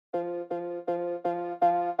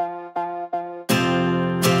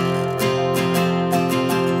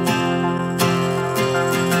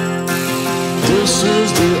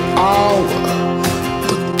This is the hour,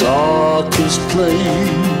 the darkest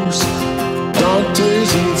place.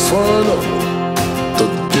 Dante's Inferno, the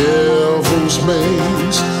devil's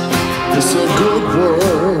maze. It's a good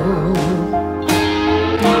world,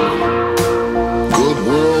 good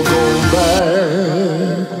world going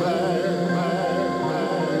bad.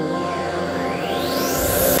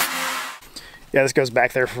 Yeah, this goes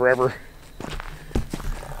back there forever.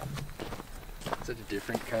 Such a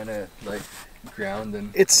different kind of like ground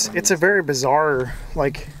than It's a very bizarre,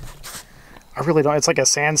 like, I really don't, it's like a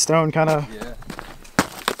sandstone kind of. yeah.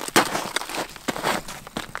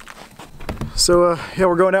 So yeah,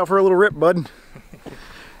 we're going out for a little rip, bud.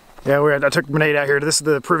 Yeah, I took Nate out here. This is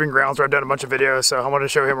the proving grounds where I've done a bunch of videos, so I wanted to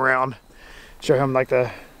show him around, show him like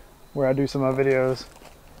where I do some of my videos.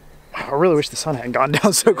 I really wish the sun hadn't gone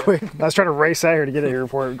down so quick. I was trying to race out here to get it here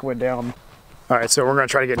before it went down. All right, so we're gonna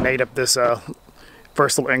try to get Nate up this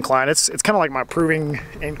first little incline. It's kind of like my proving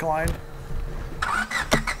incline.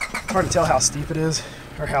 Hard to tell how steep it is,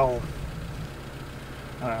 or how,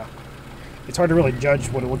 I don't know. It's hard to really judge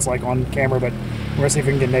what it looks like on camera, but we're gonna see if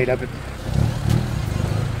we can get Nate up it.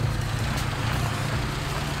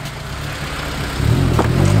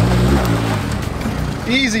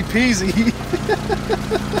 Easy peasy.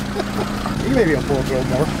 You maybe will pull a little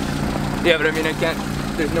more. Yeah, but I mean, I can't.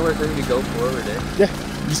 There's nowhere for me to go forward. Yeah,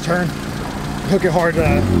 just turn. Hook it hard.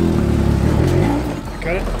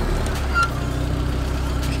 Cut it.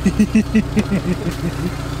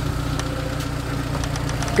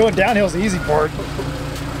 Going downhill is the easy part.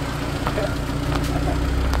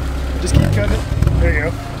 Just keep cutting it. There you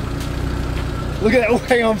go. Look at that. Oh,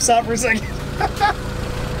 hang on, stop for a second.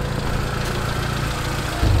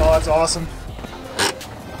 Oh, that's awesome.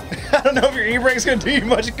 I don't know if your e-brake's gonna do you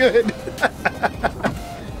much good.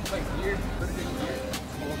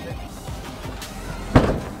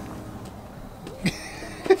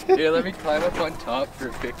 Here, let me climb up on top for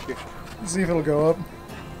a picture. See if it'll go up.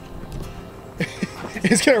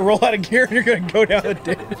 It's gonna roll out of gear and you're gonna go down the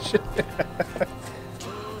ditch.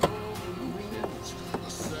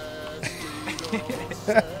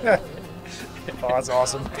 Oh, that's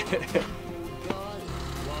awesome.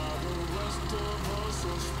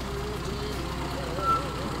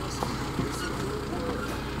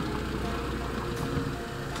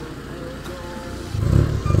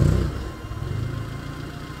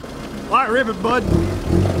 Light ribbon, bud.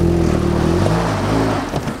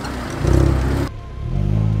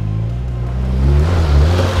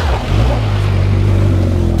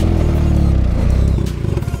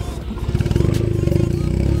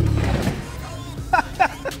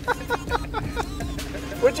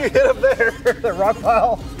 What'd you hit up there? The rock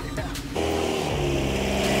pile?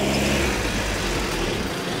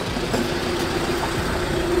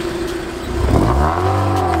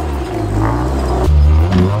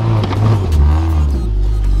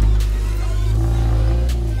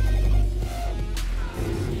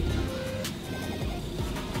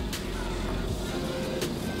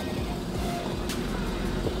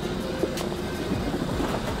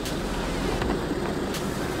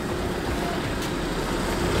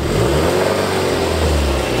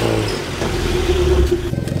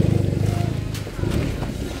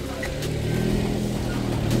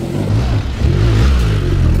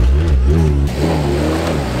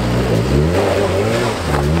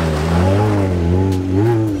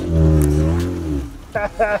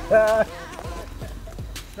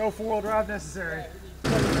 No four-wheel drive necessary.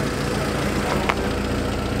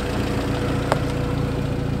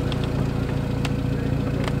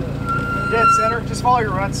 Dead center, just follow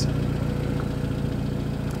your ruts.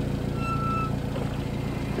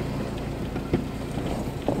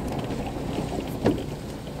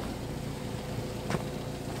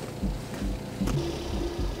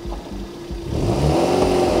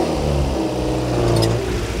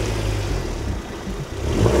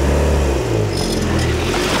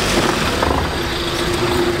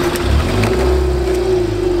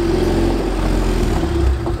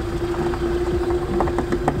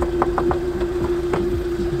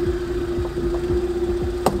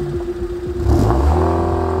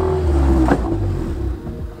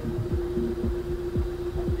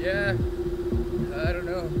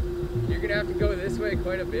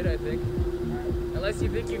 Quite a bit, I think. Unless you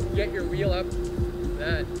think you can get your wheel up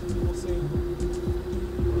that. We'll see.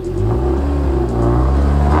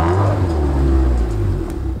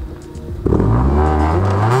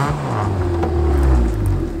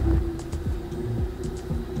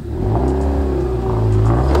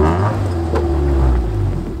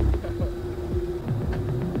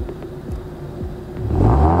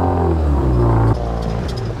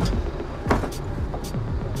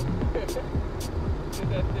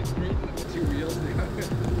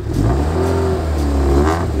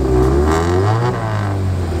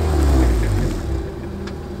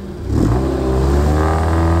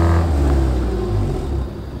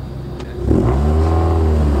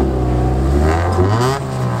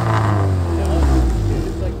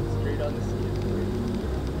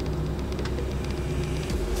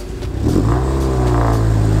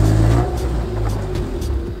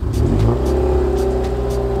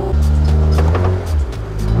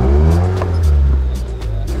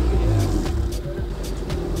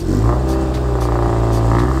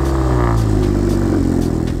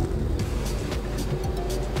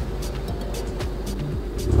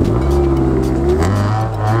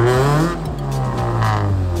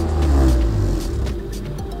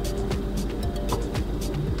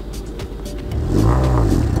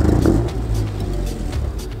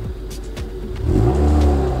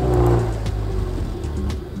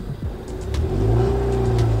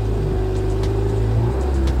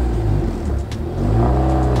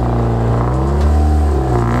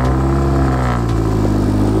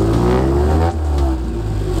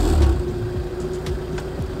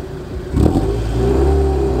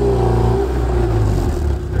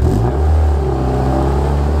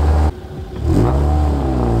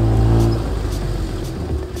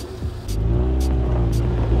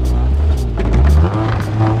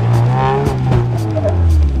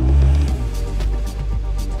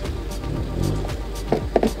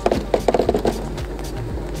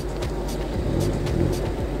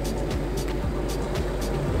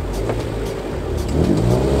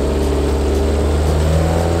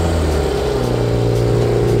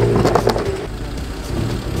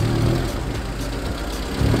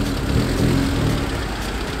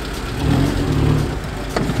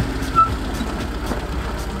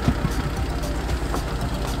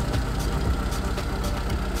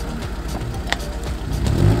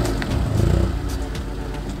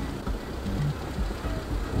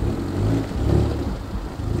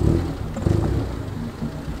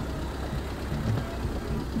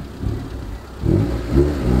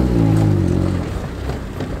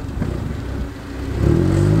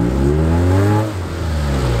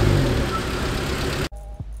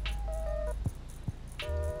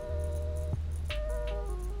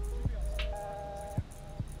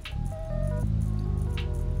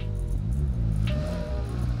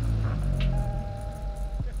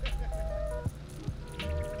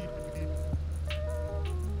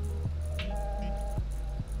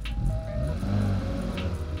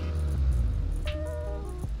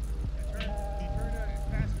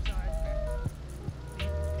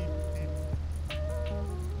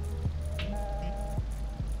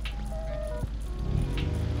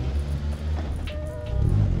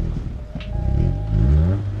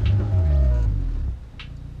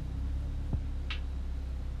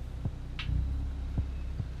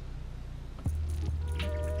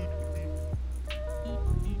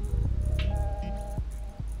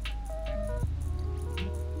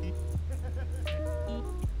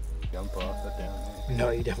 No,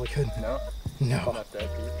 you definitely couldn't. No? No. Not that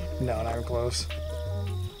deep. No, not even close.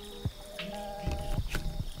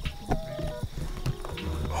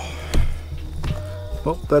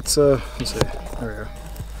 Well, that's, let's see. There we go.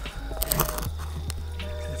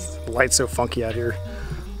 The light's so funky out here.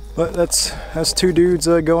 But that's two dudes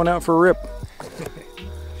going out for a rip.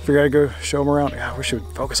 Figured I'd go show them around. God, we should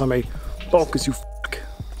focus on me. Focus, you fuck.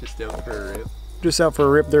 Just out for a rip. Just out for a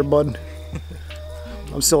rip there, bud.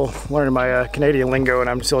 I'm still learning my Canadian lingo, and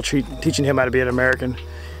I'm still teaching him how to be an American.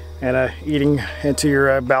 And eating until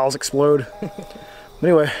your bowels explode.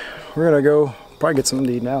 Anyway, we're gonna go probably get something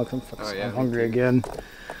to eat now, because I'm hungry again.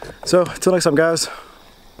 So, until next time, guys.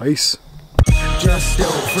 Peace. Just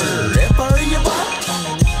over rip, are you butt?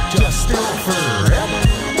 Just over rip.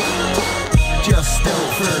 Just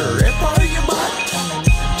over rip, are you butt?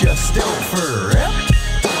 Just over rip.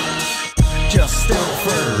 Just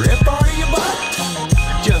over rip, are you butt?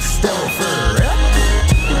 Just over rip.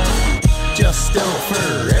 Just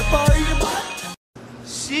over rip, are you butt?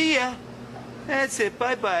 See ya. That's it.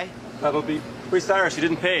 Bye bye. That'll be. Where's Cyrus? You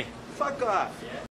didn't pay. Fuck off.